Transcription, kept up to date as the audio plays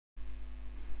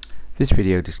This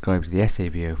video describes the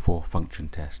SAV04 Function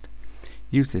Test.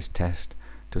 Use this test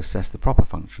to assess the proper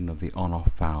function of the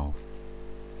on-off valve.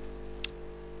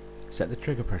 Set the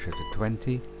trigger pressure to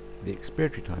 20, the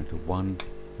expiratory time to 1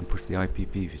 and push the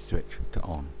IPPV switch to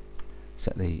on.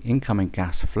 Set the incoming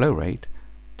gas flow rate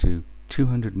to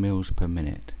 200 mils per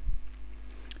minute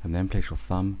and then place your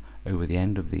thumb over the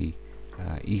end of the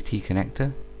ET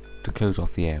connector to close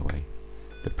off the airway.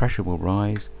 The pressure will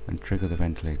rise and trigger the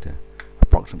ventilator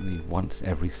approximately once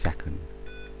every second.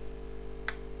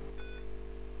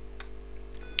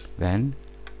 Then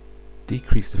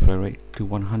decrease the flow rate to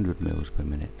 100 mils per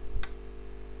minute.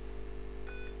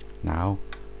 Now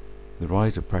the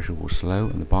rise of pressure will slow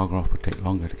and the bar graph will take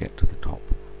longer to get to the top,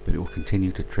 but it will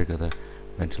continue to trigger the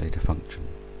ventilator function.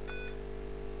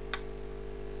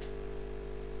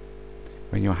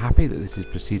 When you're happy that this is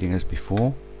proceeding as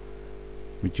before,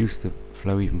 reduce the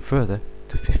flow even further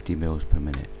to 50 mils per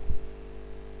minute.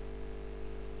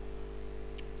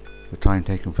 The time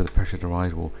taken for the pressure to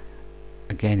rise will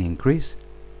again increase,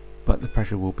 but the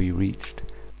pressure will be reached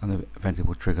and the ventilator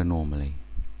will trigger normally.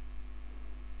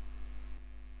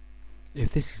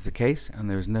 If this is the case and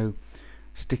there is no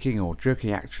sticking or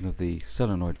jerky action of the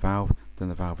solenoid valve, then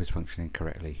the valve is functioning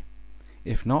correctly.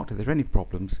 If not, if there are any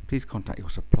problems, please contact your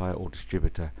supplier or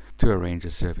distributor to arrange a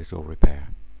service or repair.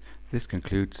 This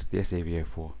concludes the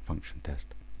SAV04 function test.